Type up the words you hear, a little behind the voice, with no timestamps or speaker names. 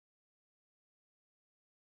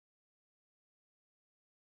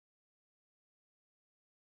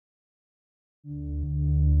It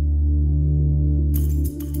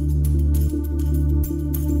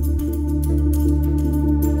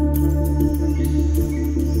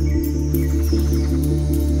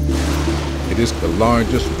is the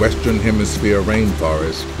largest Western Hemisphere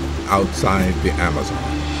rainforest outside the Amazon.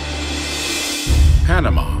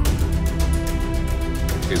 Panama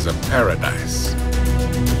is a paradise.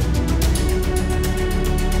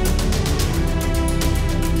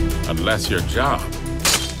 Unless your job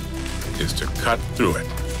is to cut through it.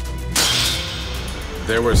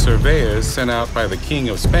 There were surveyors sent out by the King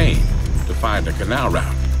of Spain to find a canal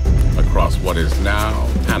route across what is now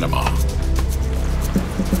Panama.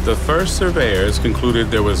 The first surveyors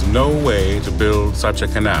concluded there was no way to build such a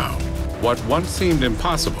canal. What once seemed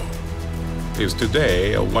impossible is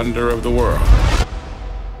today a wonder of the world.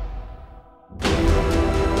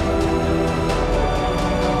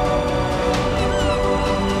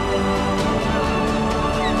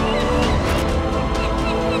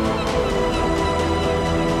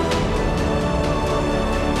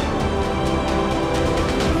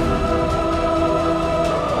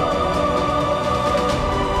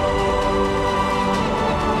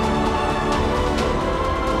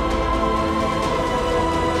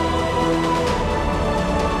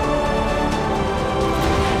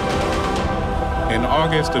 In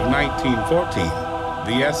August of 1914,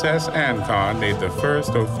 the SS Ancon made the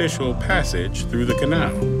first official passage through the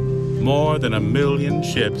canal. More than 1 million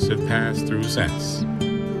ships have passed through since.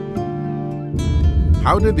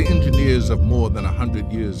 How did the engineers of more than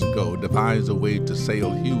 100 years ago devise a way to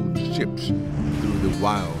sail huge ships through the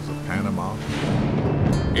wilds of Panama?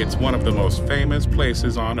 It's one of the most famous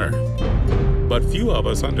places on Earth, but few of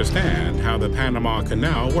us understand how the Panama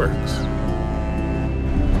Canal works.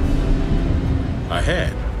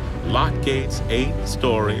 Ahead, lock gates 8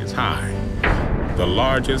 stories high, the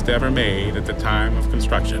largest ever made at the time of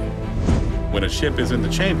construction. When a ship is in the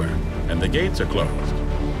chamber and the gates are closed,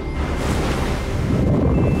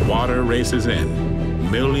 water races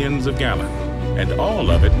in, millions of gallons, and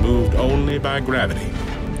all of it moved only by gravity.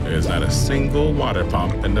 There's not a single water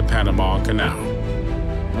pump in the Panama Canal.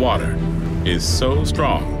 Water is so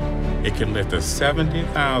strong, it can lift a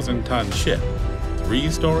 70,000-ton ship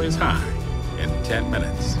 3 stories high in 10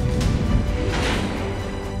 minutes.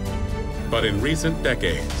 But in recent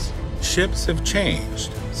decades, ships have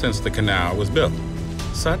changed since the canal was built.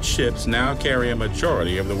 Such ships now carry a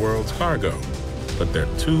majority of the world's cargo, but they're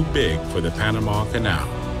too big for the Panama Canal.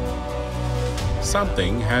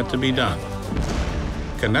 Something had to be done.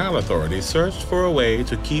 Canal authorities searched for a way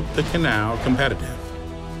to keep the canal competitive.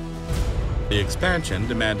 The expansion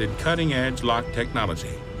demanded cutting-edge lock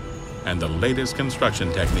technology and the latest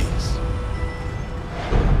construction techniques.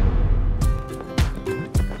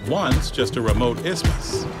 Once just a remote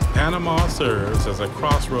isthmus, Panama serves as a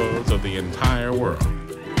crossroads of the entire world.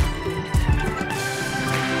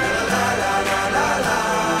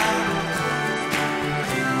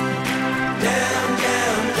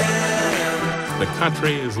 The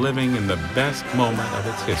country is living in the best moment of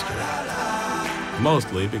its history,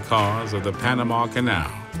 mostly because of the Panama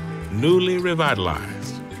Canal, newly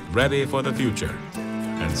revitalized, ready for the future,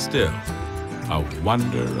 and still a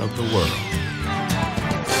wonder of the world.